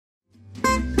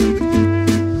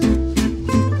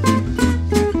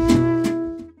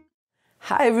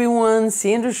Hi everyone,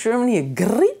 Sandra, Sherman here.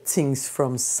 Greetings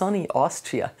from sunny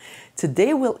Austria.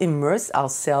 Today we'll immerse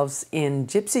ourselves in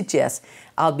Gypsy jazz.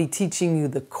 I'll be teaching you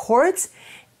the chords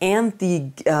and the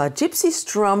Gypsy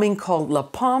strumming called La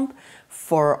Pompe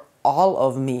for all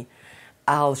of me.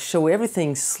 I'll show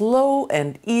everything slow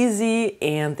and easy,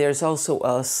 and there's also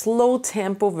a slow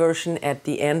tempo version at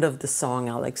the end of the song.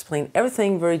 I'll explain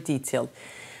everything very detailed.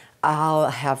 I'll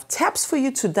have tabs for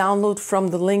you to download from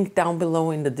the link down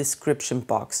below in the description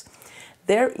box.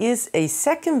 There is a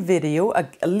second video, a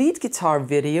lead guitar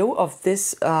video of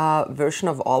this version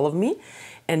of All of Me,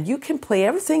 and you can play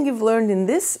everything you've learned in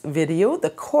this video, the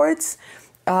chords,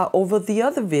 over the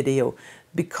other video,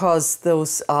 because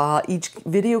those each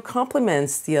video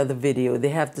complements the other video. They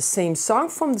have the same song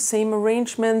from the same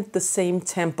arrangement, the same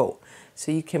tempo.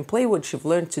 So you can play what you've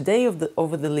learned today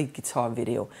over the lead guitar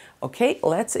video. Okay,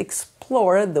 let's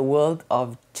explore the world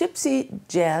of Gypsy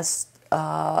jazz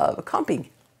comping.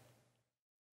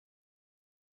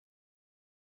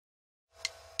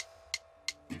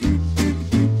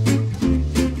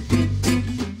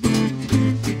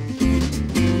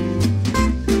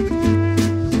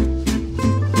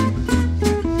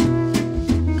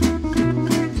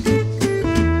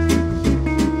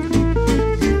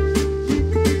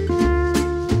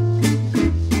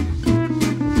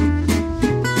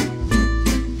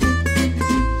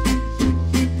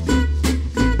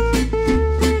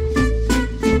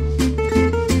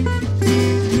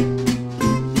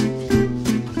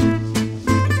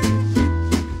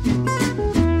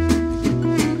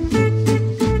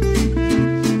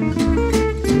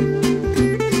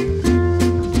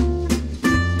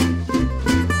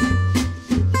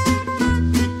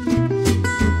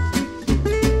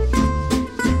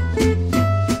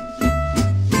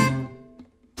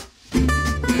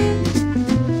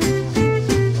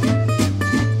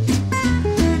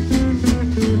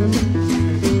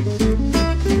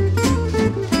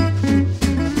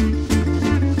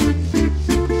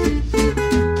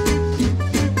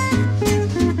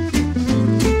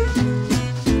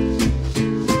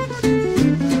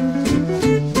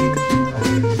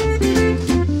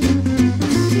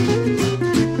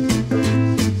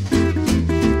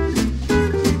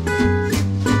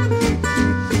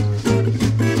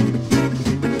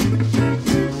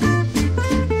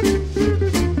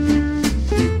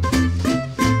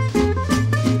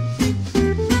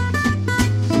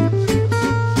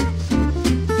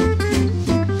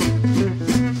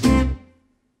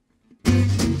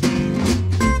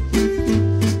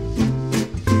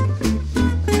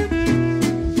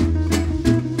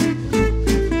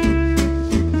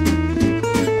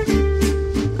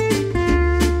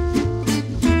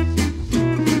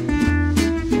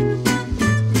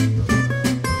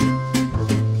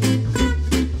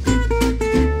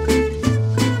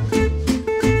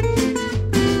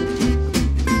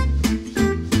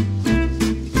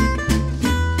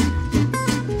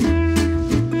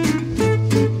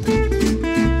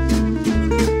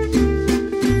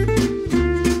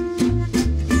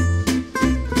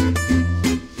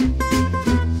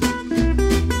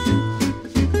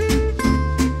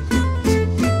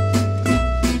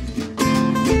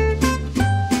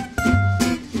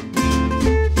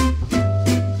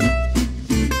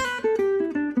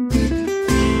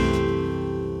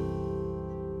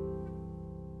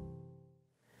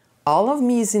 All of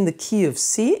Me is in the key of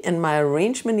C, and my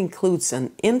arrangement includes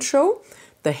an intro,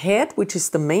 the head, which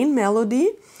is the main melody,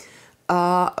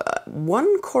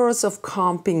 one chorus of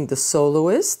comping the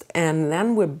soloist, and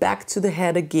then we're back to the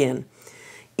head again.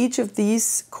 Each of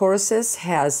these choruses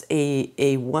has an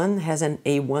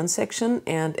A1 section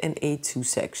and an A2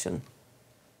 section.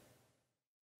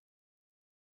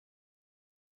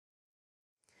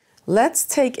 Let's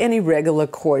take any regular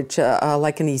chord,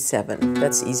 like an E7.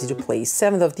 That's easy to play.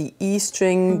 7th of the E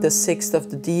string, the 6th of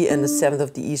the D, and the 7th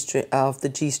of the E string of the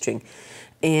G string.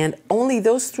 And only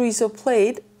those three are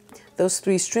played, those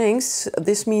three strings.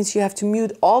 This means you have to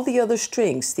mute all the other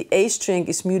strings. The A string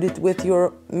is muted with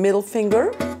your middle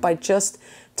finger by just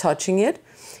touching it.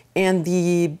 And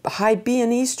the high B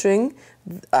and E string,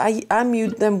 I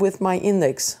mute them with my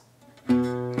index.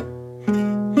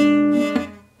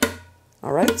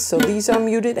 All right, so these are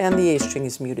muted and the A string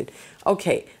is muted.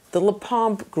 Okay, the La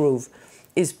Pompe groove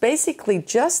is basically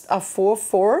just a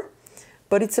 4/4,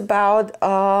 but it's about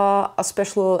a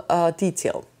special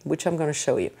detail, which I'm going to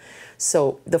show you.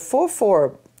 So the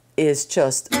 4/4 is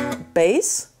just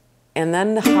bass and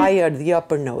then higher the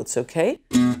upper notes, okay?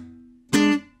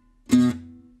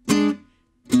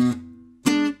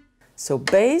 So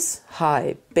bass,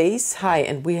 high,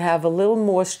 and we have a little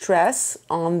more stress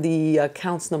on the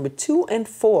counts number 2 and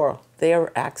 4. They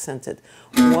are accented.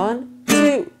 1, 2,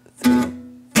 2, 3.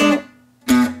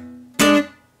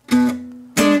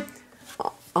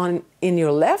 In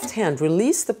your left hand,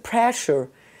 release the pressure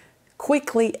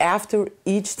quickly after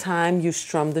each time you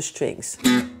strum the strings.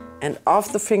 And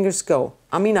off the fingers go.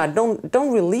 I mean, I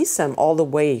don't release them all the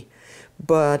way,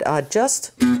 but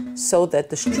just so that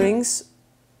the strings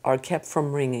are kept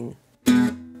from ringing.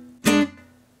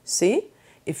 See?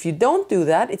 If you don't do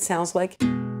that, it sounds like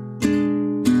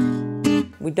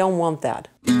we don't want that.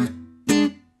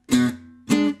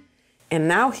 And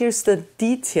now here's the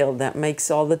detail that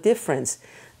makes all the difference.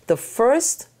 The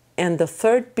first and the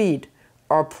third beat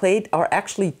are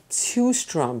actually two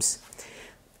strums.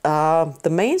 The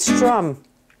main strum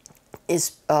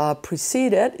is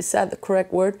preceded, is that the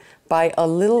correct word, by a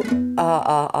little an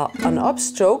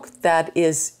upstroke that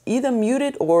is either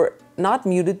muted or not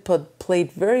muted, but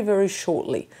played very, very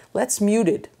shortly. Let's mute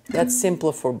it. That's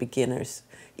simpler for beginners,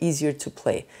 easier to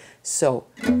play. So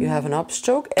you have an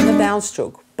upstroke and a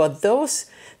downstroke, but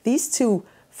these two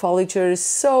follow each other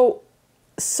so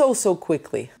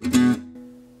quickly.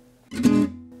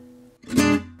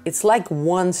 It's like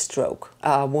one stroke,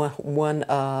 one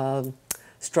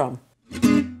strum.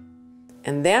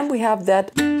 And then we have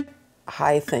that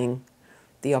high thing,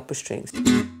 the upper strings.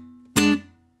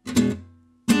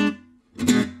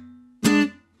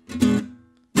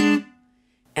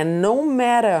 And no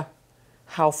matter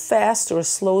how fast or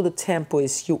slow the tempo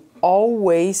is, you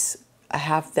always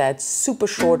have that super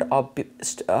short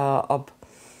upstroke.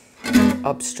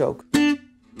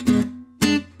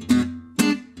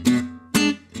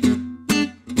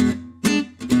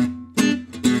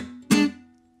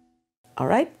 All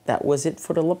right, that was it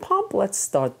for the La Pompe. Let's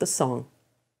start the song.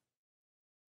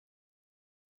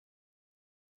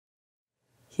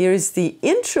 Here is the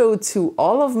intro to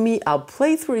All of Me. I'll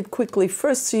play through it quickly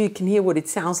first so you can hear what it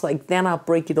sounds like. Then I'll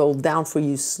break it all down for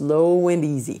you slow and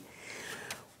easy.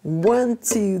 1,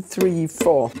 2, 3,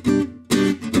 4.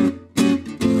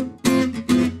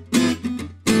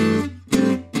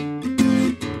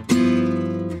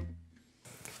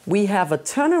 We have a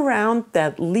turnaround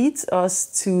that leads us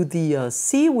to the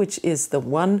C, which is the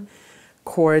one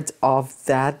chord of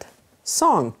that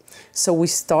song. So we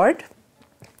start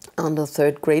on the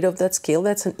third grade of that scale.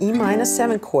 That's an E minor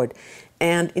 7 chord.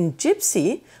 And in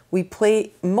Gypsy, we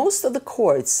play most of the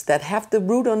chords that have the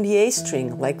root on the A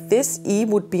string. Like this E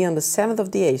would be on the 7th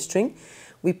of the A string.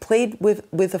 We played with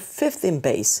a 5th in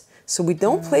bass. So we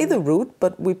don't play the root,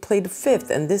 but we play the 5th.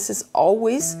 And this is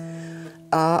always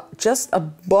just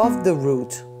above the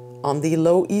root on the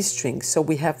low E string. So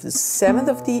we have the 7th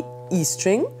of the E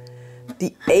string,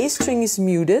 the A string is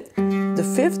muted, the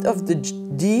 5th of the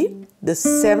D, the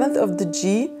 7th of the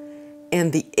G,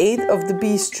 and the 8th of the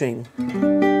B string.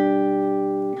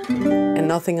 And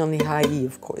nothing on the high E,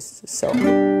 of course. So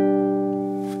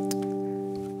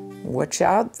watch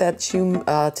out that you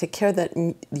take care that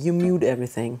you mute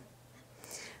everything.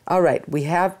 All right, we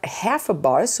have half a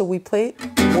bar, so we play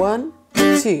 1,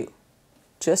 2,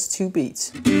 just 2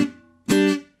 beats.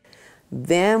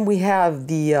 Then we have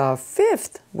the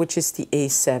 5th, which is the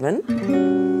A7,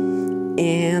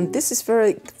 and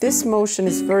this motion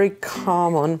is very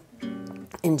common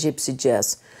in Gypsy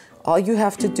jazz. All you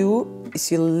have to do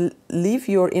is you leave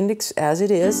your index as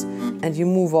it is, and you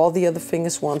move all the other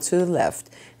fingers one to the left.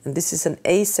 And this is an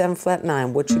A7 flat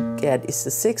 9. What you get is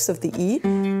the 6th of the E,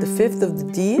 the 5th of the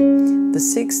D, the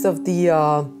 6th of the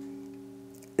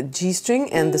G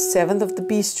string, and the 7th of the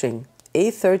B string.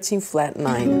 A13 flat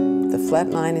 9. The flat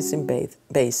 9 is in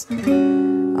bass.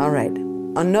 All right,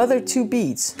 another 2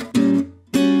 beats.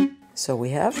 So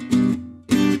we have.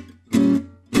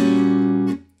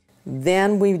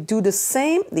 Then we do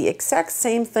the exact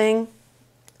same thing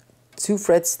 2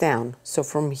 frets down. So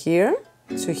from here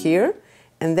to here,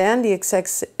 and then the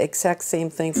exact same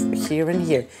thing from here and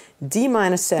here. D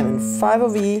minor 7, 5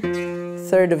 of E,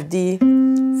 3rd of D,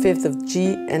 5th of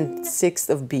G, and 6th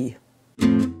of B.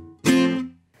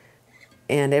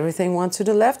 And everything one to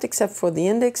the left except for the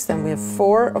index. Then we have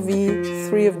 4 of E,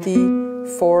 3 of D,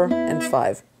 4, and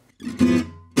 5.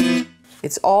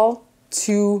 It's all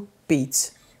 2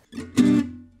 beats.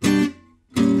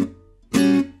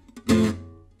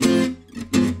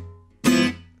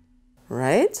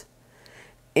 Right?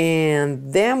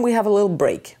 And then we have a little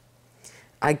break.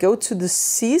 I go to the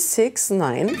C6,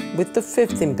 9 with the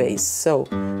 5th in bass. So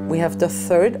we have the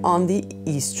 3rd on the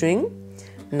E string,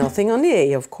 nothing on the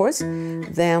A, of course.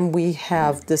 Then we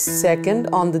have the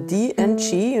 2nd on the D and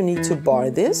G, you need to bar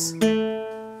this.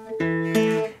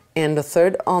 And the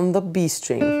 3rd on the B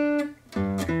string.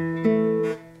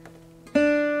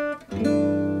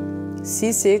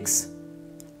 C6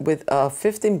 with a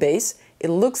 5th in bass. It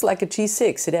looks like a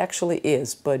G6, it actually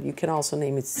is, but you can also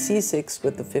name it C6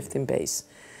 with the 5th in bass.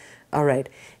 All right,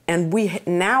 and we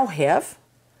now have,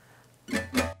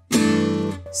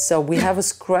 so we have a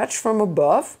scratch from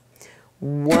above,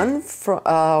 one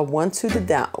to the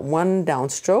down, one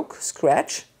downstroke,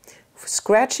 scratch.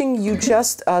 Scratching, you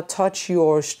just touch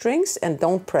your strings and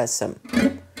don't press them.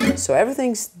 So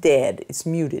everything's dead, it's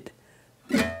muted.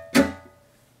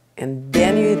 And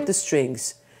then you hit the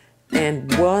strings.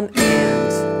 And one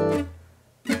and.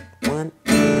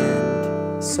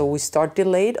 So we start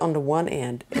delayed on the one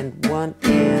and one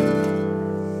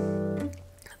and.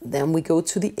 Then we go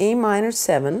to the A minor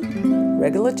 7,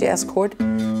 regular jazz chord,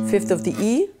 5th of the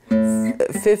E,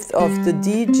 5th of the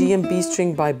D, G and B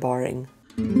string by barring.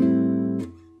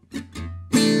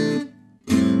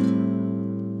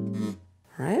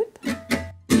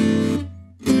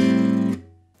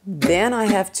 Then I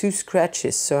have 2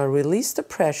 scratches, so I release the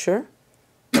pressure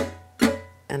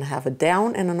and have a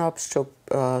down and an upstroke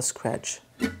scratch.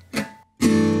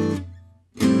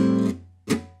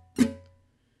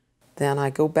 Then I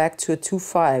go back to a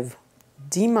 2-5,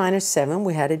 D minor 7,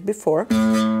 we had it before.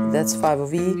 That's 5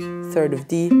 of E, 3rd of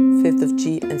D, 5th of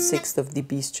G, and 6th of the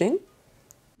B string.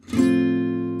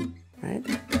 Right?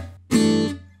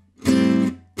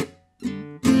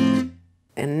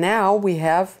 And now we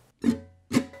have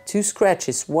 2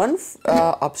 scratches, one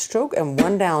upstroke and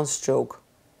one downstroke.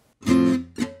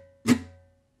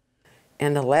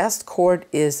 And the last chord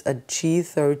is a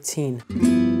G13.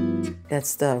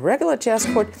 That's the regular jazz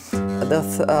chord, the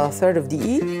 3rd of the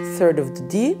E, 3rd of the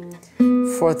D,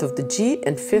 4th of the G,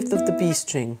 and 5th of the B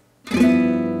string.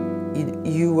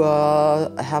 You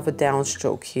have a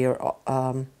downstroke here.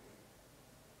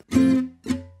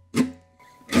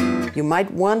 You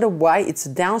might wonder why it's a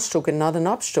downstroke and not an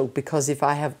upstroke, because if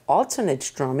I have alternate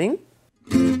strumming,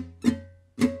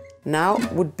 now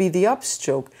would be the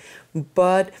upstroke.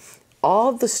 But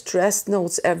all the stressed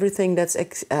notes, everything that's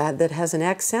that has an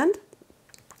accent,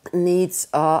 needs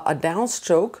a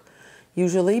downstroke,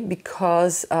 usually,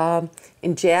 because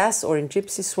in jazz or in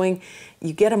gypsy swing,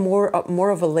 you get a more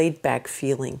of a laid-back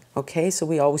feeling. Okay, so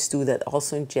we always do that,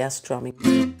 also in jazz strumming.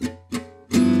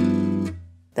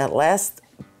 That last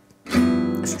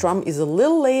strum is a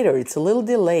little later, it's a little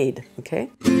delayed, okay?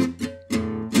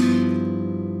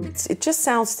 It just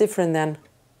sounds different than,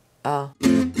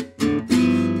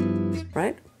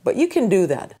 right? But you can do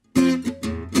that.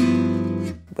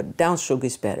 But downstroke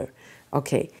is better.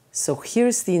 Okay, so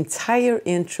here's the entire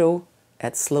intro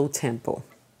at slow tempo.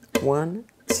 1,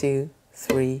 2,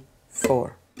 3,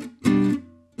 4.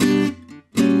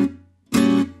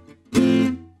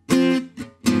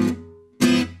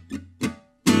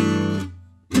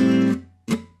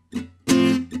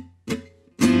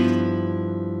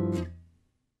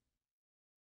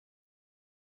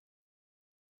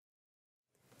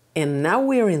 And now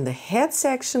we're in the head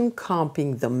section,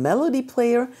 comping the melody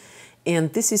player,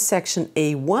 and this is section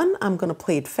A1. I'm going to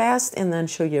play it fast and then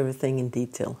show you everything in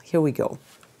detail. Here we go.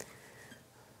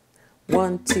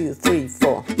 1, 2, 3,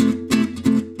 4.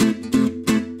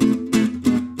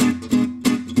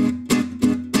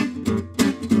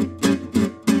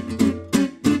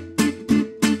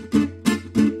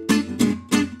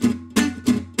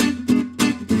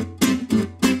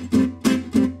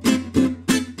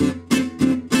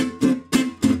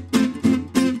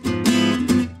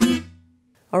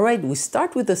 Alright, we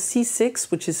start with a C6,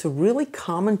 which is a really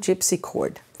common gypsy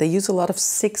chord. They use a lot of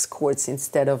 6 chords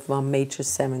instead of major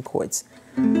 7 chords.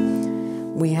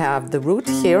 We have the root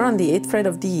here on the 8th fret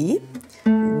of the E,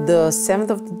 the 7th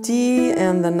of the D,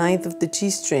 and the 9th of the G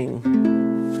string.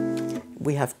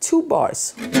 We have 2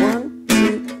 bars. 1,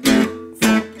 2, 3,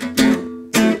 4.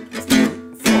 1, 2,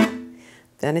 3, 4.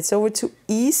 Then it's over to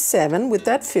E7 with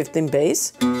that 5th in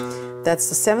bass. That's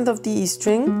the 7th of the E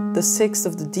string, the 6th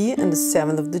of the D, and the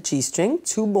 7th of the G string.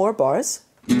 2 more bars.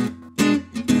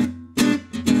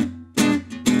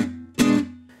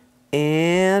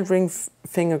 And ring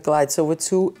finger glides over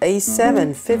to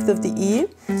A7, 5th of the E,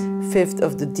 5th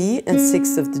of the D, and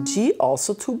 6th of the G,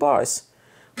 also 2 bars.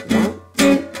 1,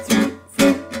 2, 3,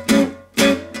 4, 1,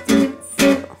 2, 3,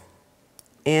 4.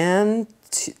 And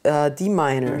D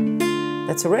minor.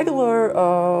 That's a regular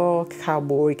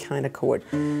cowboy kind of chord.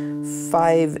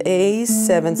 5A,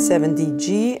 7, 7, D,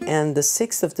 G, and the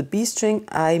 6th of the B string.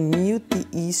 I mute the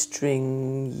E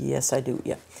string. Yes, I do,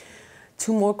 yeah.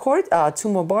 2 more chords, 2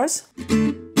 more bars.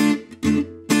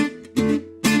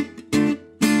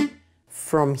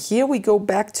 From here we go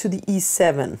back to the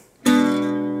E7.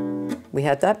 We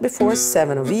had that before,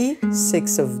 7 of E,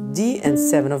 6 of D, and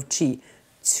 7 of G.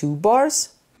 2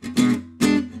 bars.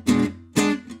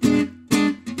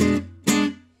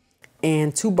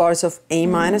 and 2 bars of A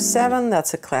minor 7.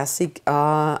 That's a classic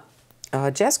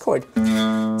jazz chord.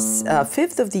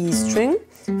 5th of the E string,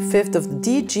 5th of the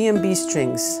D, G, and B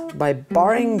strings by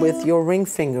barring with your ring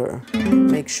finger.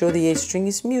 Make sure the A string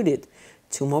is muted.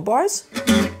 2 more bars.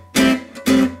 1,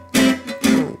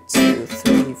 2,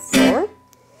 3, 4.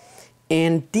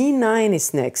 And D9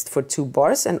 is next for 2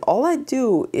 bars. And all I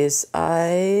do is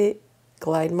I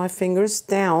glide my fingers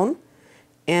down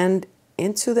and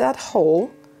into that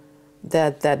hole,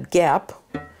 that gap.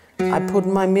 I put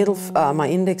my my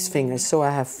index finger. So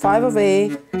I have 5 of A,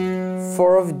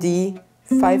 4 of D,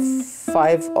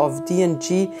 5 of D and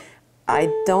G. I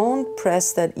don't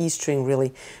press that E string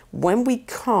really. When we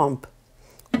comp,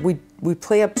 we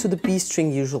play up to the B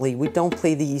string usually. We don't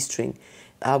play the E string.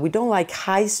 We don't like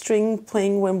high string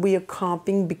playing when we are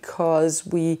comping because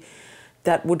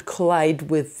that would collide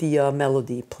with the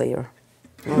melody player.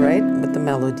 All right, with the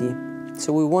melody.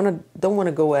 So we don't want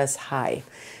to go as high.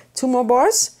 2 more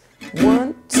bars.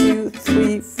 1, 2,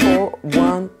 3, 4.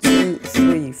 1, 2,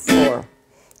 3, 4.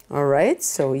 All right,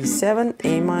 so E7,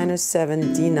 A minor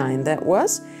 7, D9 that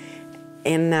was.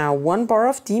 And now 1 bar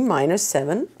of D minor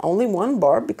 7, only 1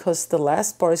 bar because the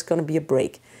last bar is going to be a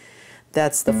break.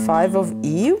 That's the 5 of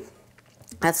E.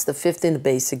 That's the 5th in the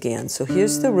bass again. So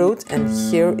here's the root, and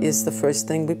here is the first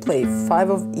thing we play. 5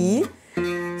 of E,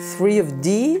 3 of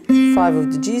D, 5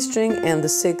 of the G string, and the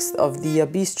 6th of the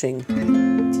B string.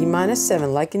 D minor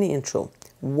 7, like in the intro.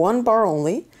 1 bar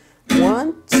only.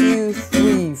 1, 2,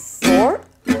 3, 4.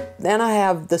 Then I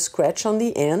have the scratch on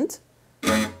the end.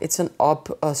 It's an up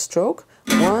stroke.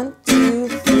 1, 2,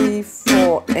 3,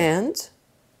 4, and.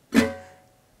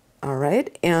 All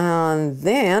right, and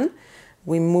then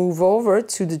we move over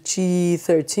to the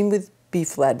G13 with B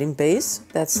flat in bass.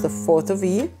 That's the 4th of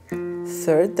E,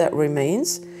 3rd that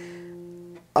remains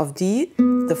of D,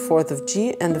 the 4th of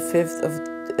G, and the 5th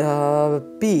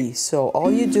of B. So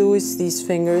all you do is these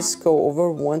fingers go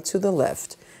over one to the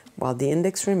left while the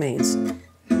index remains.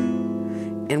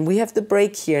 And we have the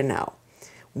break here now.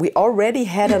 We already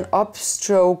had an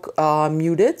upstroke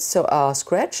muted, so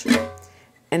scratch.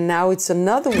 And now it's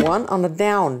another one on a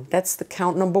down. That's the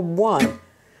count number 1.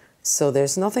 So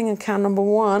there's nothing in count number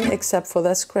 1 except for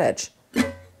that scratch.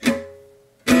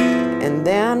 And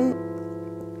then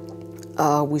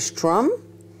we strum.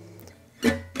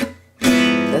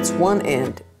 That's one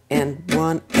end. And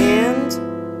one end.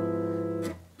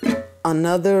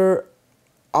 Another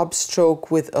upstroke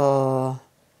with a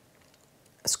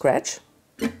scratch.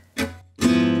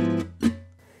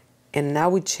 And now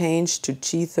we change to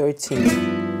G13.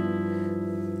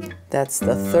 That's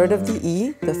the 3rd of the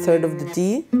E, the 3rd of the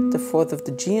D, the 4th of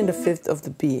the G, and the 5th of the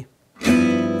B.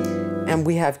 And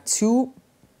we have 2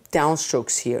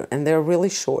 downstrokes here, and they're really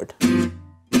short.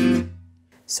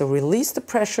 So release the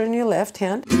pressure in your left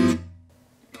hand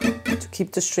to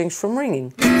keep the strings from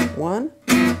ringing. 1,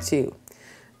 2.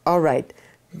 All right,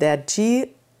 that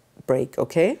G break,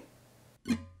 okay?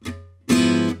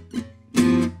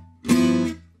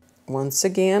 Once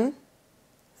again,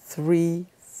 3,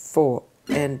 4,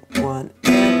 and 1,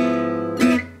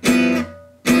 and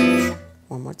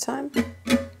 1 more time.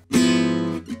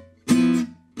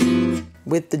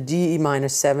 With the D minor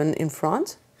 7 in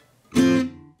front.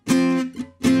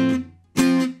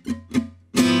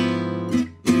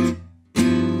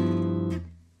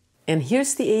 And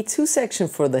here's the A2 section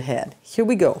for the head. Here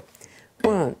we go.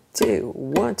 1, 2,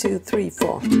 1, 2, 3,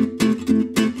 4.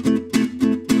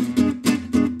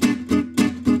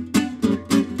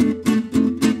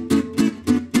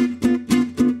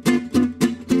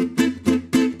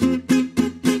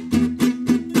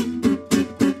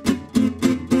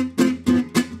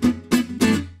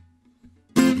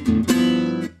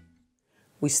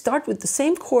 We start with the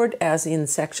same chord as in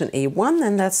section A1,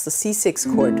 and that's the C6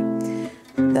 chord.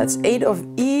 That's 8 of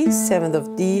E, 7th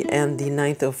of D, and the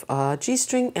 9th of G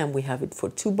string, and we have it for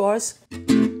 2 bars.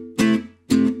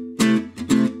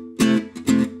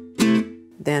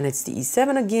 Then it's the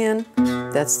E7 again.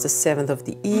 That's the 7th of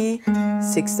the E,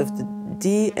 6th of the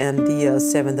D, and the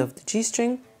 7th of the G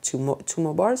string. Two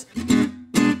more bars.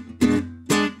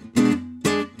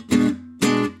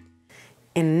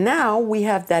 And now we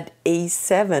have that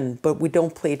A7, but we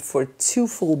don't play it for 2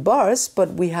 full bars,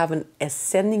 but we have an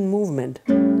ascending movement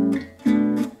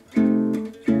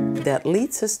that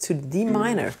leads us to D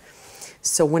minor.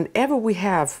 So whenever we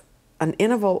have an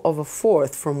interval of a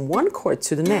 4th from one chord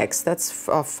to the next, that's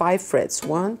 5 frets.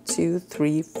 1, 2,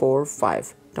 3, 4,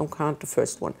 5. Don't count the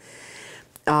first one.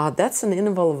 That's an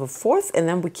interval of a 4th, and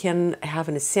then we can have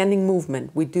an ascending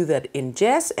movement. We do that in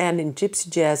jazz, and in gypsy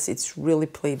jazz it's really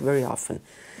played very often.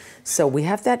 So we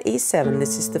have that A7.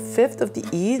 This is the 5th of the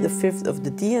E, the 5th of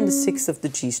the D, and the 6th of the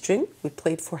G string. We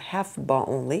played for half a bar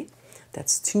only.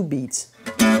 That's 2 beats.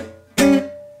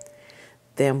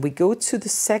 Then we go to the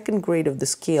 2nd grade of the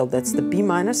scale. That's the B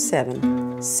minor 7,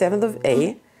 7th of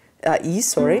E,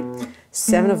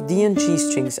 7 of D and G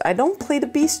strings. I don't play the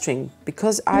B string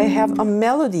because I have a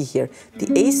melody here. The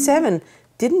A7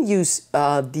 didn't use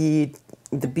the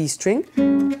B string.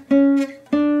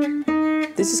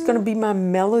 This is going to be my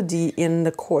melody in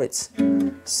the chords.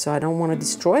 So I don't want to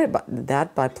destroy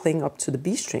that by playing up to the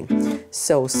B string.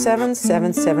 So 7,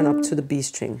 7, 7 up to the B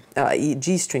string,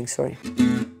 G string, sorry.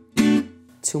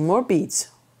 2 more beats.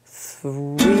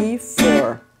 3,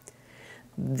 4.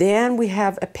 Then we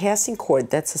have a passing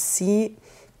chord. That's a C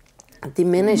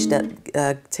diminished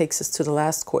that takes us to the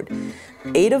last chord.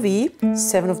 8 of E,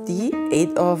 7 of D,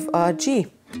 8 of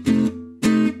G.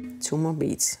 2 more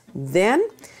beats. Then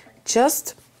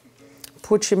just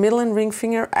put your middle and ring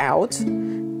finger out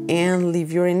and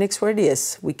leave your index where it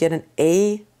is. We get an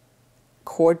A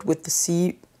chord with the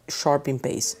C sharp in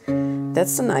bass.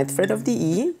 That's the 9th fret of the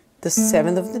E, the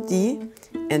 7th of the D,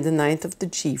 and the 9th of the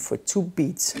G for 2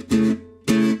 beats.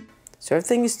 So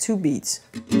everything is 2 beats.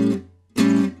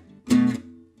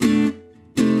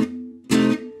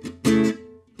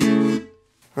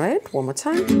 Right, one more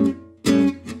time.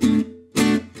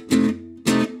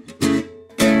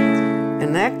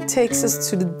 And that takes us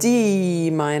to the D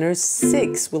minor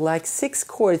 6. We like 6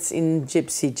 chords in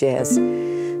Gypsy jazz.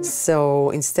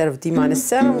 So instead of D minor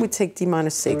 7, we take D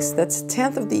minor 6. That's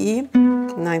 10th of the E,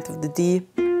 9th of the D,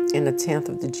 and the 10th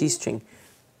of the G string.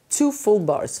 2 full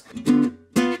bars.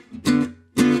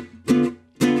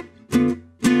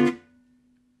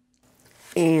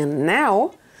 And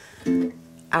now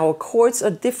our chords are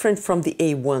different from the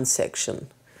A1 section.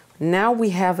 Now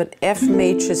we have an F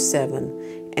major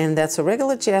 7, and that's a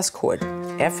regular jazz chord.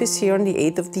 F is here on the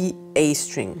 8th of the A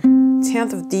string,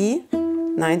 10th of D,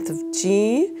 9th of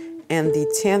G, and the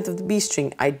 10th of the B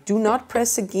string. I do not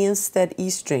press against that E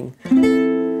string.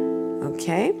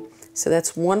 Okay, so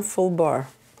that's 1 full bar.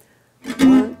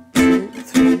 1, 2,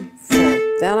 3, 4.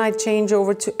 Then I change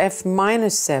over to F minor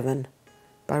 7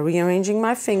 by rearranging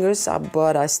my fingers,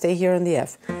 but I stay here on the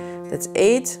F. That's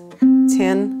 8,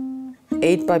 10,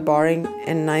 8 by barring,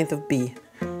 and 9th of B.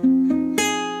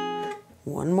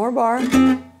 1 more bar.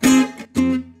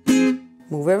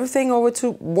 Move everything over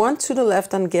to 1 to the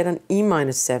left and get an E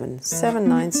minor 7. 7,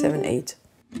 9, 7, 8.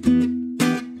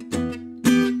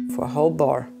 For a whole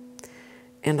bar.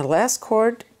 And the last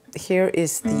chord here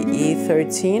is the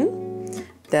E13.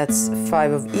 That's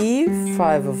 5 of E,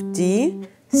 5 of D,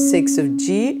 6 of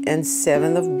G, and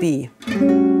 7 of B.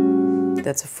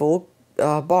 That's a full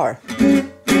bar.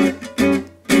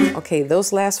 Okay,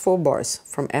 those last 4 bars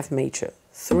from F major.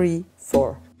 3,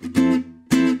 4.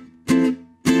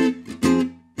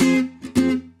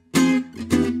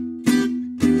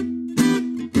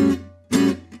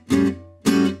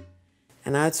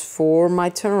 And now it's for my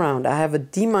turnaround. I have a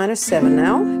D minor 7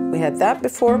 now. We had that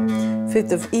before.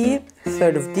 5th of E,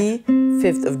 3rd of D,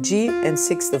 5th of G, and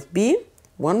 6th of B.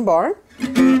 1 bar.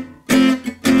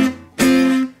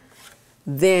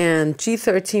 Then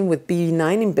G13 with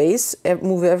B9 in bass.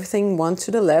 Move everything 1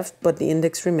 to the left, but the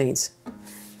index remains.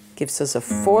 Gives us a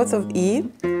 4th of E,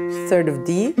 3rd of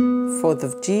D, 4th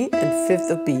of G, and 5th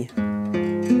of B.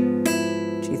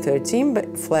 G13,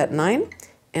 but flat 9.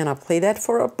 And I play that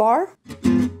for a bar.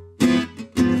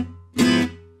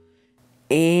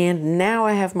 And now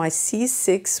I have my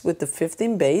C6 with the 5th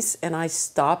in bass, and I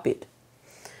stop it.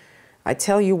 I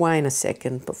tell you why in a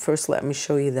second, but first let me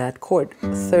show you that chord.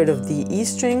 3rd of the E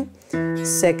string,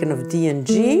 2nd of D and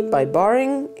G by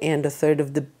barring, and a 3rd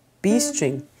of the B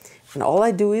string. And all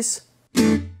I do is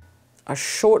a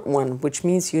short one, which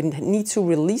means you need to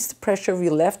release the pressure of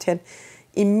your left hand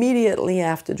immediately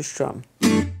after the strum.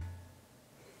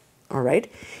 All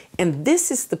right, and this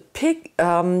is the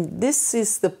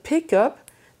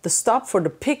pickup, the stop for the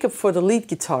pickup for the lead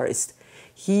guitarist.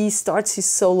 He starts his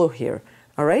solo here.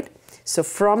 All right, so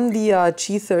from the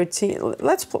G13,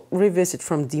 let's revisit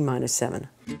from D minor 7.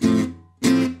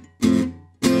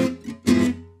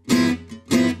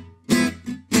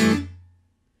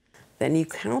 Then you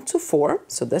count to 4.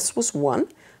 So this was 1,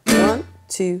 1,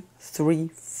 2, 3,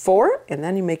 4, and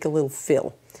then you make a little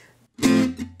fill.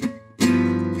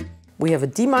 We have a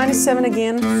D minor 7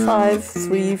 again, 5,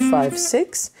 3, 5,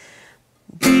 6.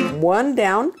 1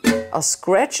 down, a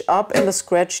scratch up and a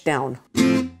scratch down.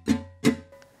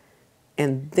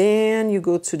 And then you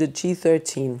go to the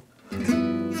G13.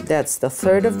 That's the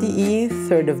 3rd of the E,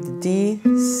 3rd of the D,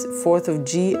 4th of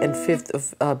G, and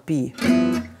 5th of B.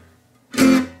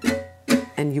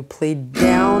 And and you play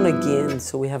down again,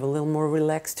 so we have a little more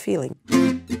relaxed feeling.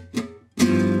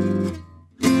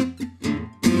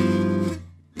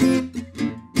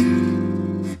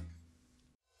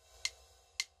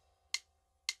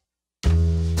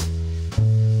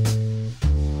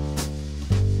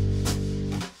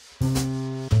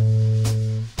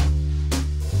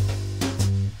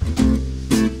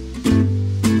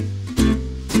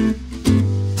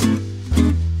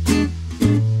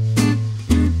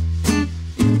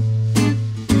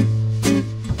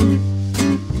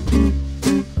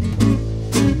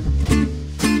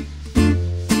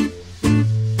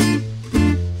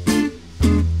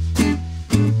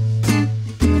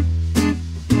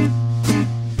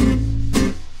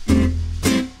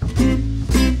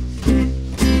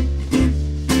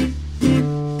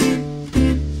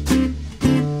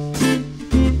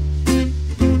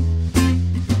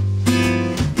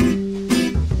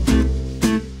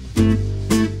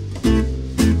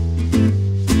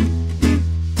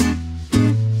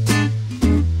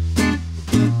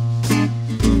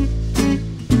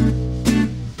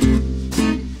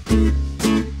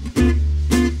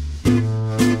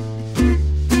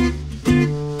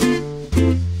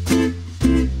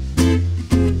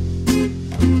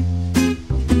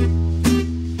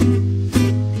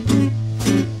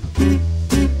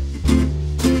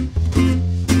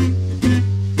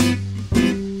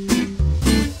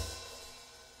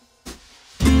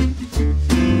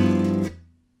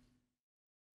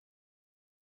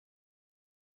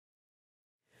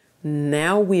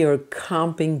 Now we are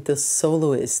comping the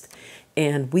soloist,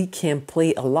 and we can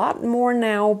play a lot more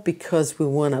now because we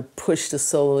want to push the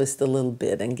soloist a little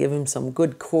bit and give him some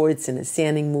good chords and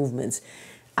ascending movements.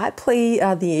 I play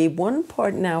the A1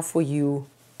 part now for you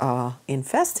in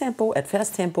fast tempo,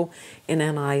 and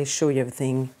then I show you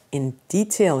everything in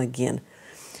detail again.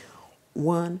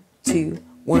 1, 2,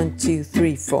 1, 2,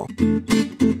 3, 4.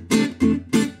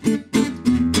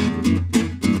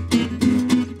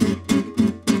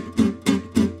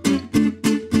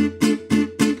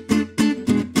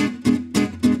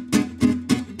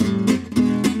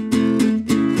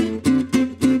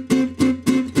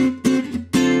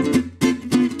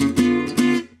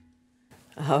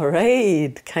 All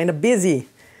right, kind of busy.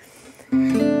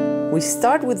 We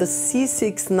start with the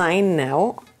C6-9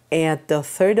 now at the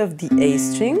third of the A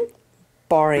string,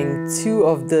 barring 2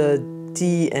 of the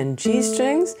D and G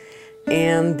strings,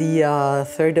 and the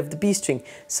third of the B string.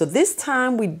 So this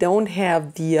time we don't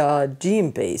have the G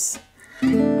in bass.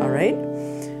 All right.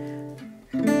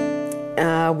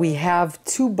 We have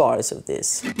 2 bars of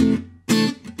this.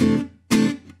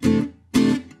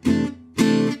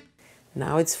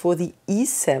 Now it's for the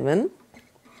E7,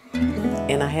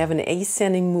 and I have an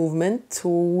ascending movement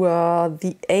to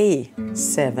the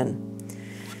A7.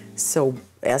 So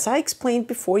as I explained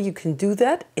before, you can do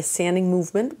that ascending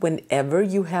movement whenever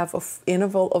you have an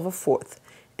interval of a fourth.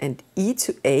 And E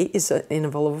to A is an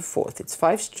interval of a fourth. It's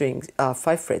 5 strings,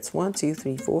 5 frets, 1, 2,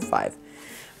 3, 4, 5.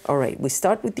 All right, we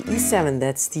start with the E7.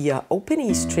 That's the open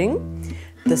E string,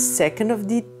 the second of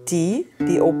the D,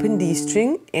 the open D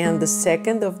string, and the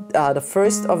second of the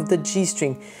first of the G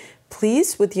string.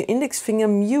 Please, with your index finger,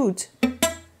 mute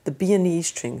the B and E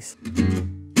strings.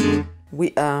 We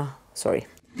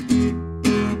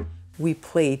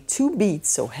play 2 beats,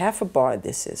 so half a bar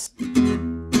this is.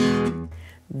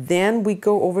 Then we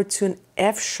go over to an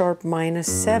F sharp minor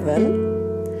 7.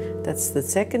 That's the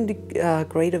second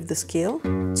grade of the scale.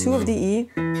 2 of the E,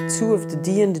 2 of the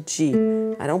D and the G.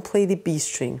 I don't play the B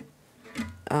string.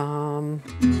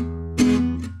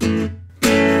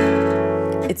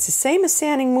 It's the same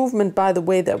ascending movement, by the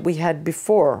way, that we had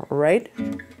before, right?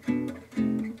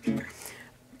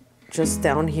 Just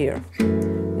down here.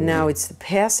 Now it's the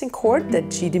passing chord,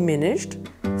 that G diminished,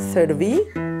 third of E,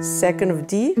 second of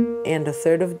D, and a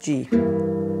third of G.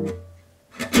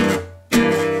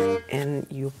 And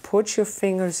you put your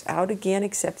fingers out again,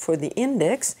 except for the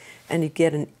index, and you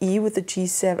get an E with the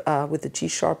G7 with the G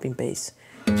sharp in bass.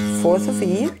 Fourth of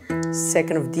E,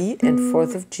 second of D, and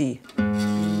fourth of G.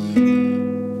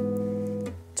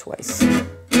 Twice.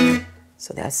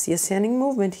 So that's the ascending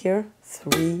movement here.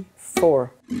 3,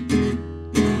 4.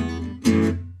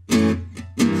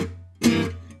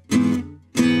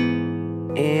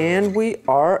 And we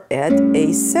are at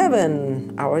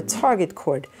A7, our target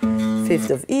chord. 5th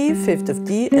of E, 5th of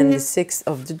D, and the 6th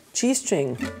of the G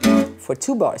string for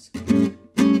 2 bars.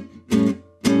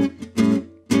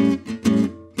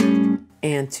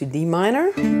 And to D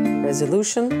minor,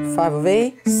 resolution, 5 of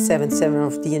A, 7, 7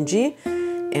 of D and G,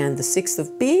 and the 6th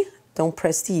of B, don't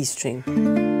press the E string.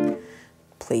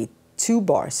 Play 2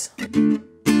 bars.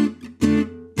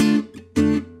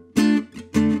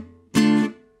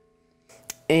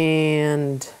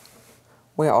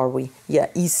 where are we? Yeah,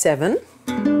 E7,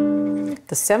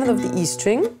 the 7th of the E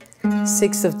string,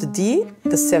 6th of the D,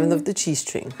 the 7th of the G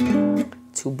string.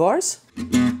 2 bars.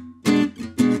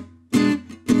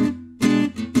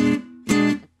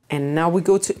 And now we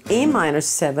go to A minor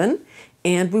 7,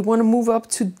 and we want to move up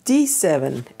to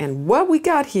D7. And what we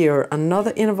got here,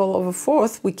 another interval of a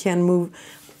fourth, we can move,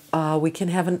 we can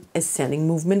have an ascending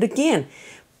movement again.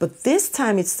 But this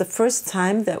time it's the first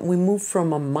time that we move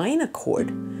from a minor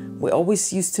chord. We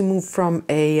always used to move from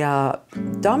a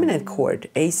dominant chord.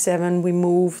 A7 we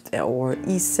moved, or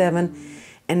E7.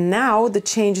 And now the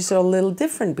changes are a little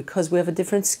different because we have a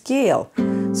different scale.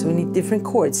 So we need different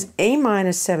chords. A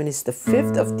minor 7 is the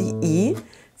 5th of the E,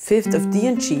 5th of D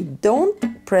and G.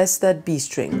 Don't press that B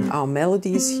string. Our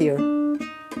melody is here.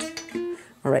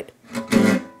 All right.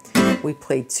 We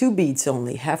play 2 beats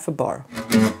only, half a bar.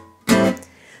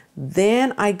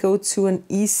 Then I go to an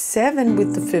E7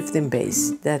 with the 5th in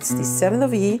bass. That's the 7th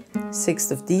of E,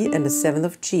 6th of D, and the 7th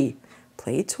of G.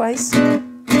 Play it twice.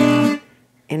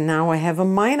 And now I have a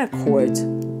minor chord.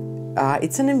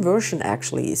 It's an inversion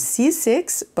actually. It's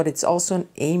C6, but it's also an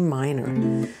A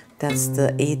minor. That's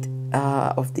the 8th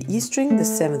of the E string, the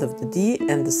 7th of the D,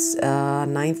 and the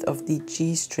 9th of the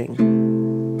G string.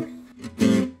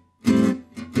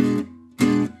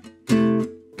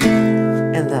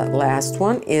 And that last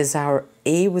one is our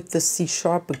A with the C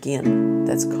sharp again.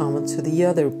 That's common to the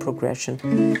other progression.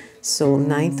 So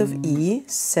 9th of E,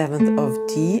 7th of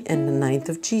D, and the 9th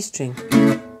of G string.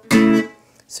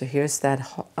 So here's that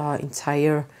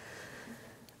entire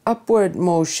upward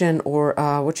motion, or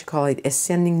what you call it,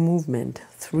 ascending movement.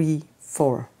 3,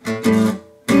 4.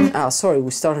 Sorry,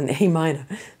 we start on A minor.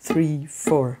 3,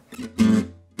 4.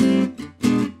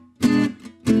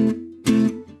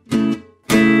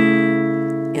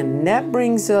 And that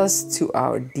brings us to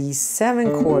our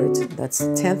D7 chord. That's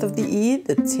the 10th of the E,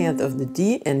 the 10th of the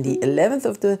D, and the 11th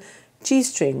of the G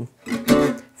string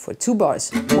for 2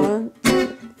 bars. 1,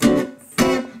 2,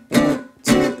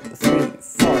 3,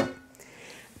 4.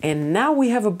 And now we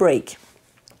have a break.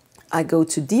 I go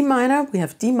to D minor, we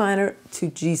have D minor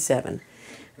to G7.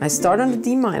 I start on the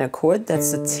D minor chord,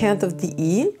 that's the 10th of the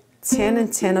E, 10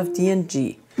 and 10 of D and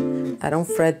G. I don't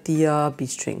fret the B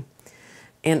string.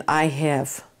 And I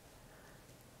have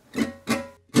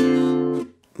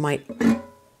my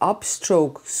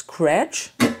upstroke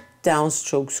scratch,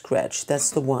 downstroke scratch,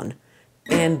 that's the 1.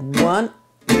 And 1,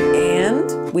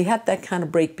 and we had that kind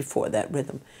of break before, that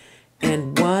rhythm.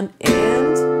 And 1,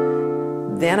 and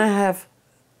then I have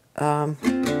and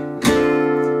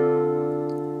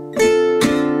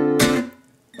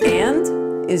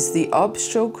is the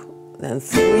upstroke, then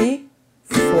 3,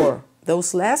 4.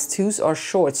 Those last twos are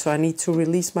short, so I need to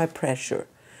release my pressure.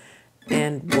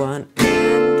 And 1,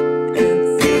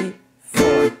 and 3,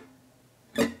 4.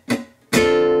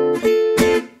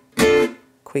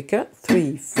 Quicker,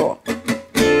 3, 4.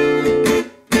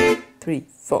 3,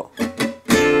 4.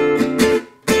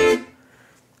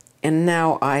 And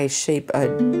now I shape a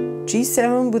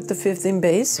G7 with the 5th in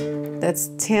bass. That's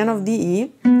 10 of the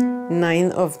E,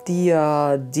 9 of the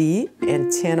D,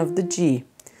 and 10 of the G.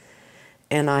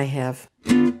 And I have,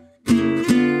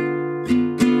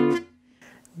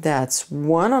 that's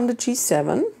 1 on the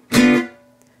G7,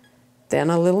 then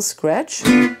a little scratch,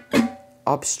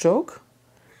 upstroke,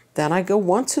 then I go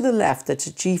 1 to the left, that's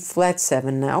a G flat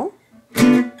 7 now.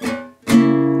 I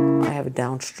have a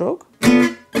downstroke.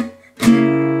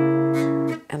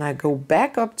 And I go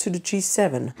back up to the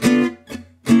G7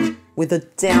 with a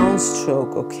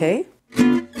downstroke, okay?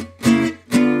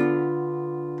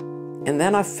 And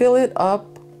then I fill it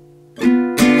up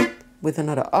with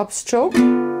another upstroke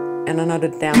and another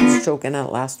downstroke, and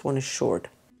that last one is short.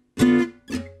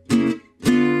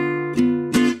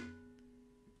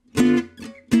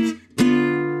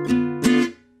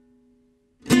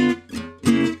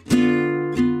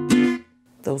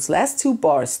 Those last 2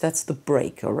 bars, that's the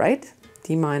break, all right?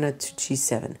 D minor to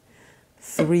G7.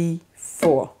 3,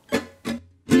 4.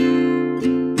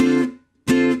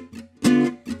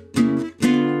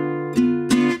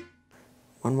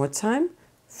 One more time.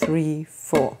 3,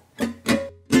 4.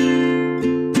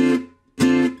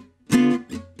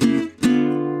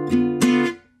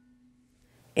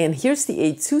 And here's the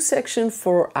A2 section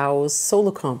for our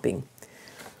solo comping.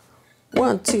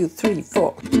 1, 2, 3,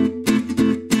 4.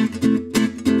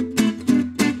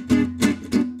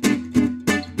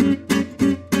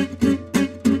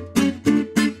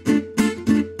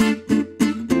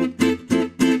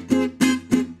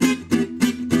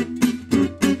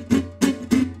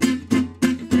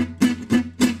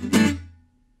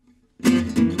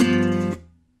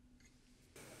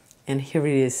 And here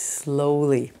it is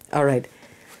slowly. All right,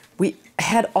 We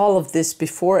had all of this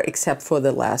before except for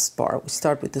the last bar. We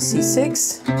start with the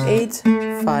C6, 8,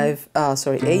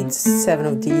 8, 7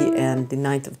 of D and the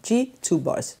 9th of G, 2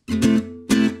 bars.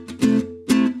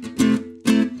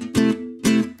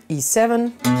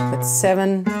 E7, that's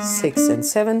 7, 6 and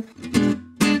 7.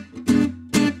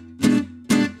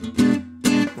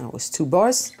 That was 2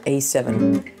 bars.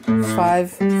 A7,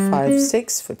 5, 5,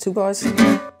 6 for 2 bars.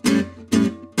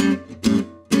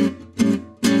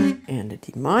 And a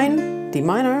D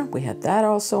minor, we had that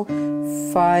also.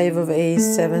 5 of A,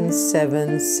 7,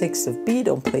 7, 6 of B,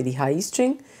 don't play the high E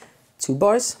string, 2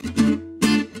 bars.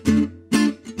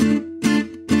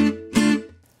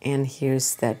 And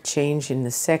here's that change in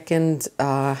the second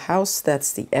house,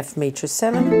 that's the F major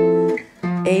 7,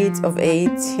 8 of A,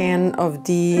 10 of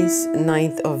D,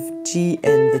 9th of G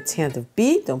and the 10th of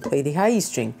B, don't play the high E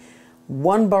string,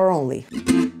 1 bar only.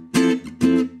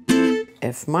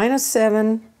 F minor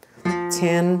 7,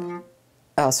 10,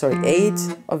 8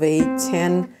 of A,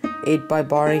 10, 8 by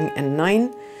barring and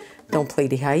 9, don't play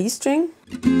the high E string.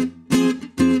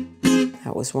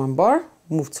 That was 1 bar,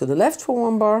 move to the left for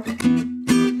 1 bar.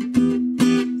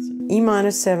 E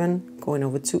minor 7, going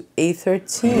over to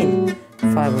A13,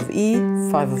 5 of E,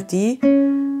 5 of D,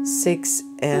 6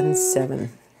 and 7.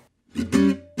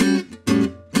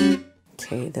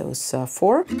 Okay, those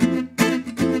 4. E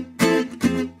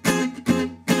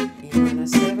minor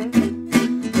 7,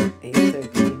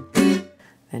 A13.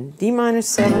 And D minor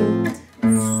 7,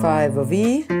 5 of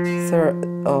E,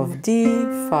 3rd of D,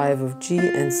 5 of G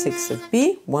and 6 of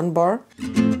B, 1 bar.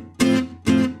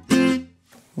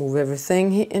 Move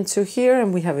everything into here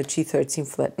and we have a G13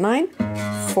 flat 9,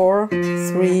 4,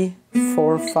 3,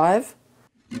 4, 5,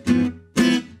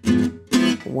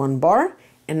 1 bar.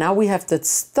 And now we have that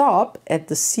stop at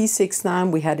the C6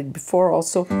 9, we had it before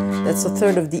also. That's the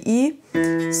 3rd of the E,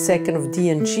 2nd of D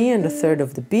and G and the 3rd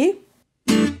of the B.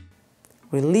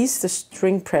 Release the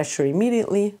string pressure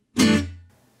immediately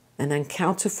and then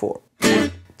count to 4.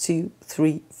 1, 2,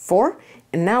 3, 4.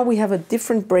 And now we have a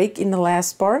different break in the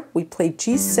last bar. We play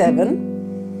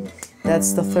G7,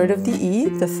 that's the 3rd of the E,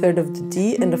 the 3rd of the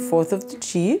D, and the 4th of the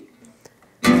G.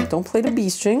 Don't play the B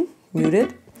string, mute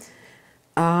it.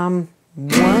 1,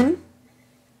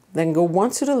 then go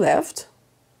 1 to the left,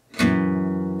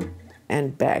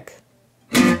 and back.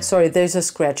 Sorry, there's a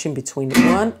scratch in between.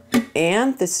 1,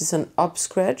 and this is an up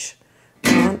scratch.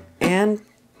 1, and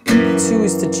 2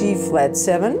 is the G flat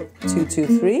 7, 2,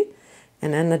 2, 3.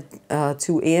 And then the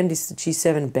 2 and is the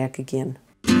G7 back again.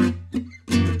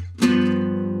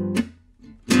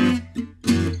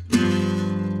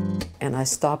 And I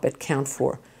stop at count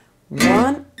 4.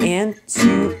 1 and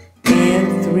 2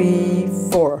 and 3,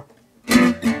 4.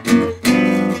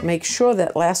 Make sure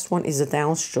that last one is a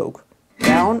downstroke.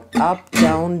 Down, up,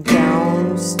 down,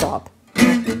 down, stop.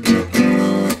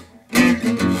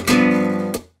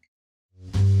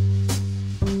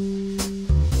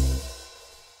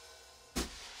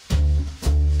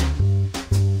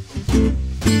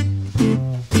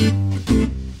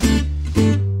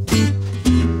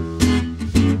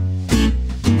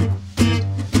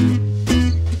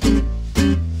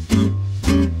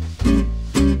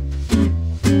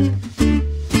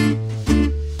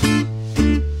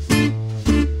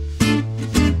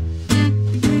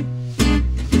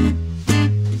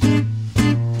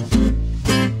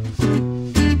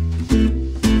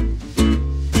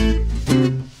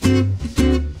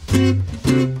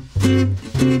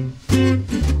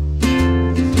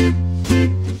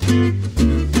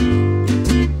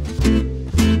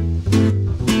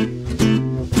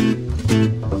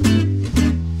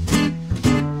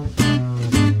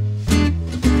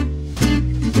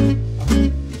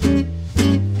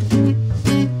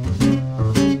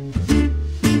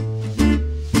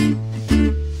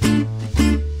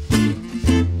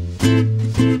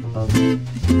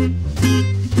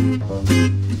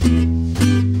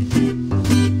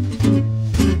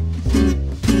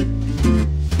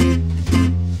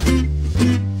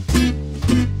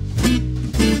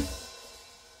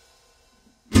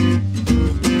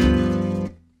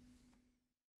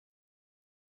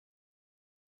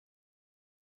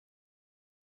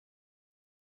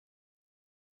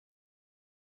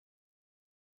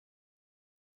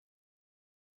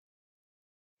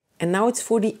 And now it's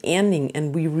for the ending,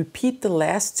 and we repeat the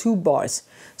last 2 bars.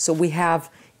 So we have,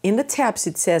 in the tabs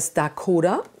it says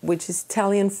Dakota, which is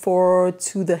Italian for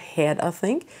to the head, I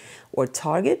think, or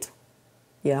target.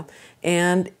 Yeah,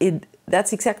 and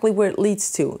that's exactly where it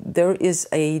leads to. There is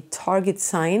a target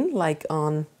sign, like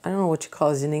on, I don't know what you call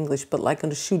it in English, but like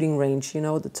on the shooting range, you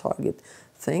know, the target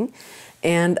thing.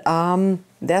 And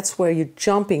that's where you're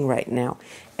jumping right now.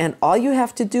 And all you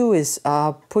have to do is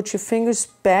put your fingers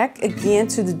back again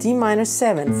to the D minor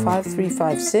 7, 5, 3,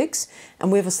 5, 6,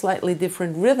 and we have a slightly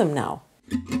different rhythm now.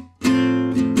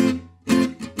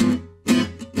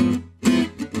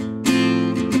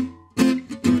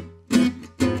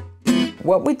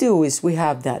 What we do is we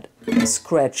have that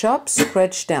scratch up,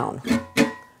 scratch down.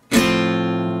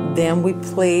 Then we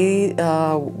play,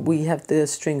 we have the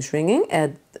strings ringing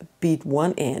at beat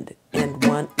 1 and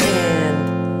 1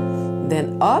 and,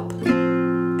 then up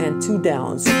and 2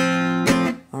 downs.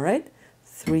 All right,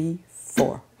 3,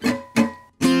 4.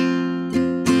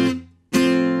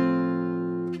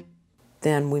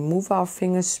 Then we move our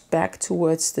fingers back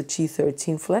towards the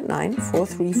G13 flat 9, 4,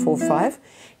 3, 4, 5,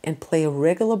 and play a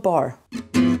regular bar.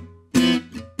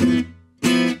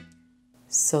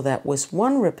 So that was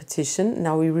one repetition.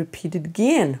 Now we repeat it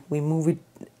again. We move it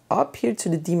up here to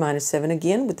the D minor 7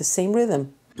 again with the same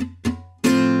rhythm.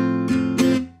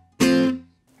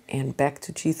 And back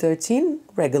to G13,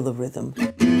 regular rhythm.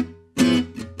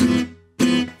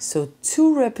 So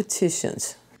 2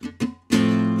 repetitions.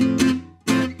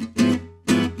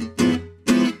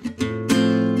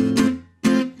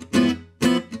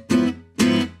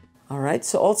 Alright,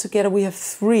 so altogether we have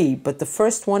 3, but the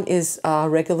first one is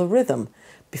regular rhythm.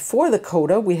 Before the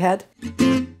coda we had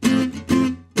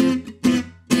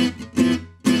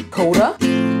coda,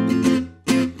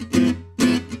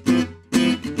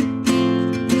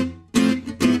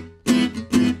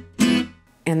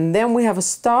 and then we have a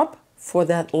stop for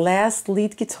that last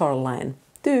lead guitar line.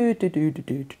 Do, do, do, do,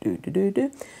 do, do, do, do,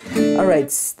 do. All right,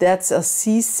 that's a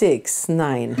C6,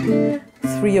 9.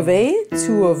 3 of A,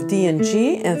 2 of D and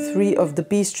G, and 3 of the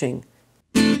B string.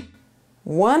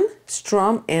 1,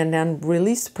 strum, and then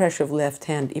release the pressure of left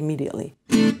hand immediately.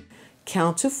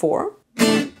 Count to 4.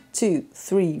 1, 2,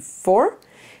 3, 4.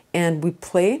 And we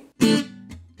play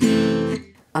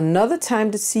another time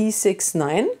the C6,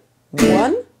 9.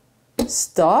 1,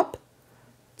 stop,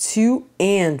 2,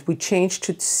 and we change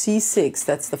to C6.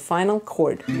 That's the final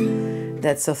chord.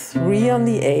 That's a 3 on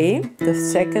the A, the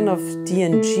second of D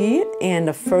and G, and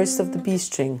the first of the B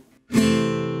string.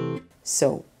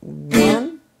 So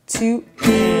 1, 2,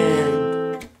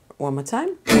 and one more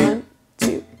time. 1,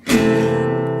 2,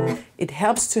 and. It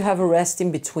helps to have a rest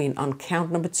in between on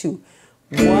count number 2.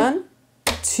 1,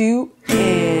 2,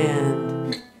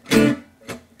 and.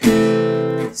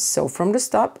 So from the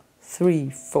stop, 3,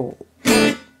 4.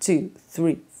 1, 2,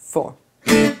 3, 4.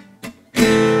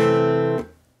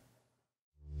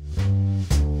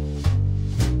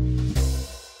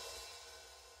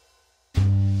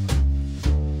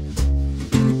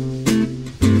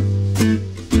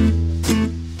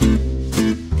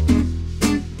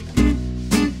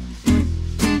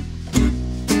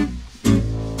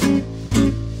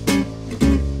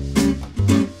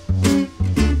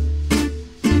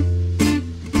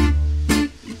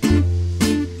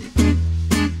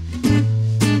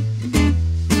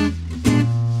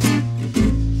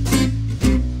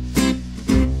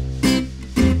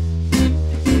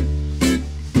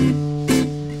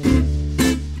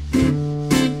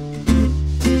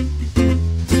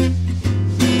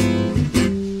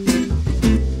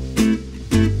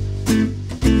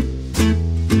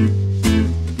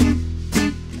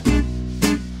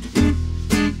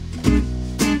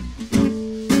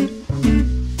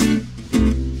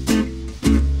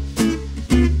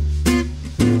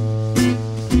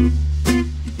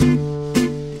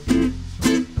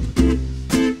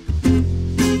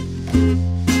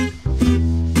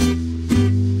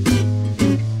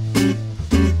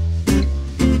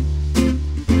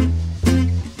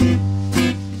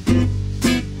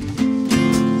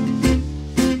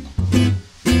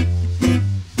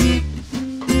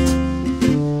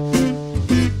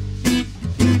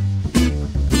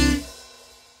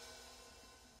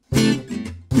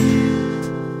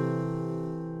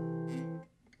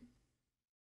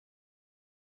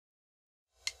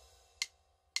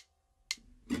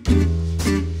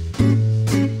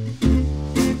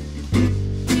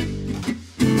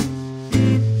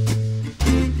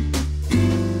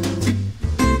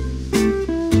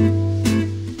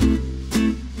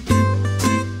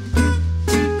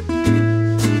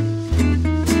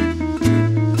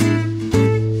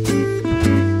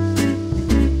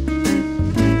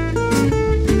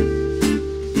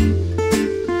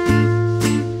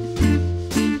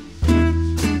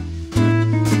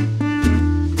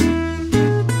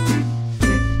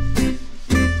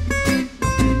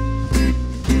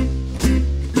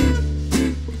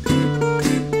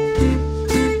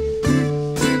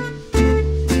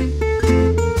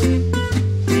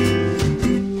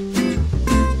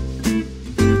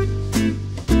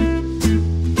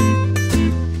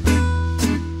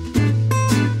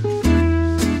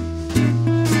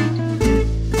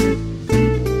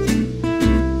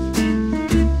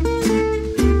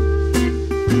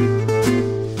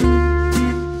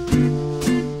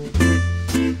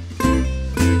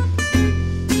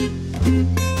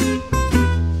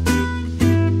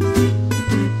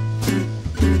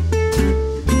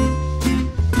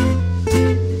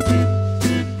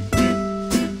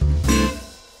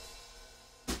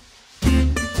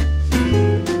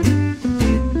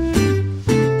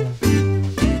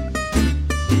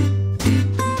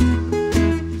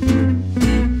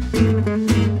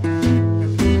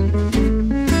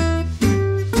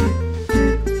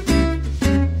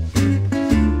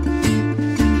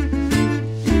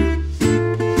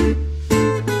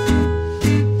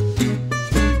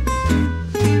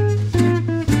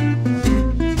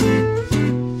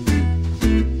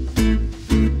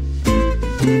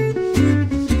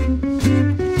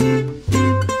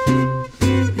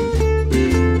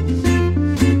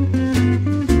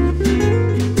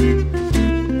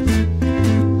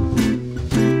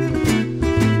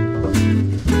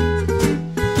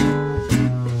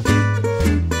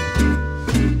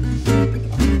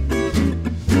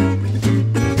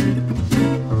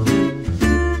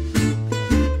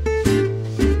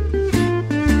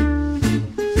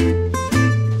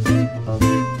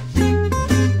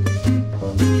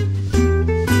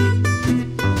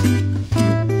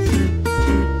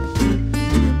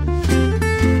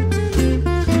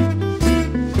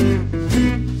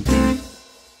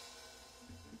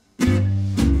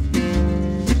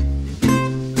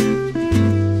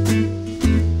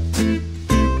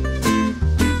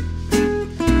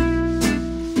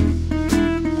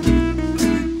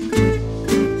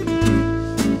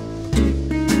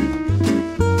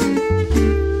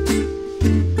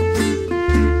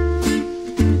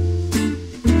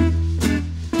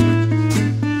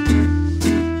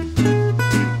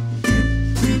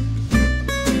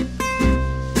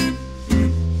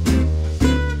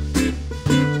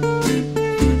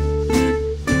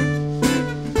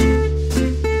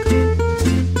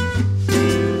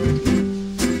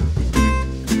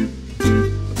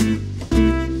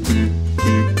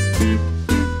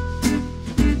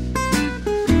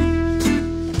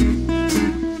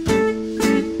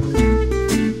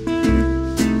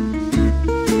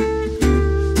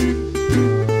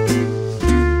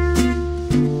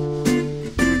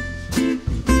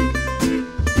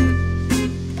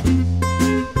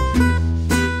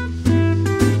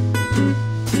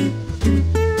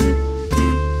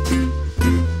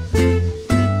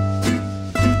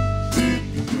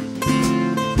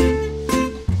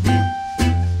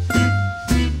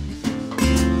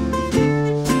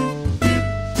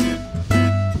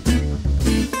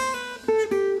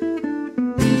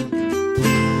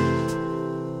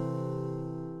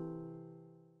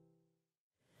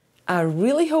 I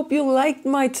really hope you liked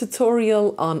my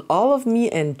tutorial on all of me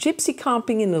and gypsy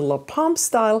comping in the La Pompe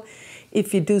style.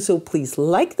 If you do so, please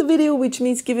like the video, which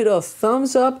means give it a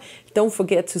thumbs up. Don't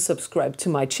forget to subscribe to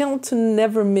my channel to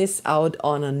never miss out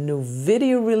on a new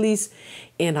video release.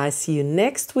 And I see you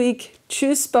next week.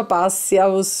 Tschüss, Baba,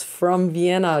 Servus from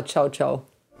Vienna. Ciao, ciao.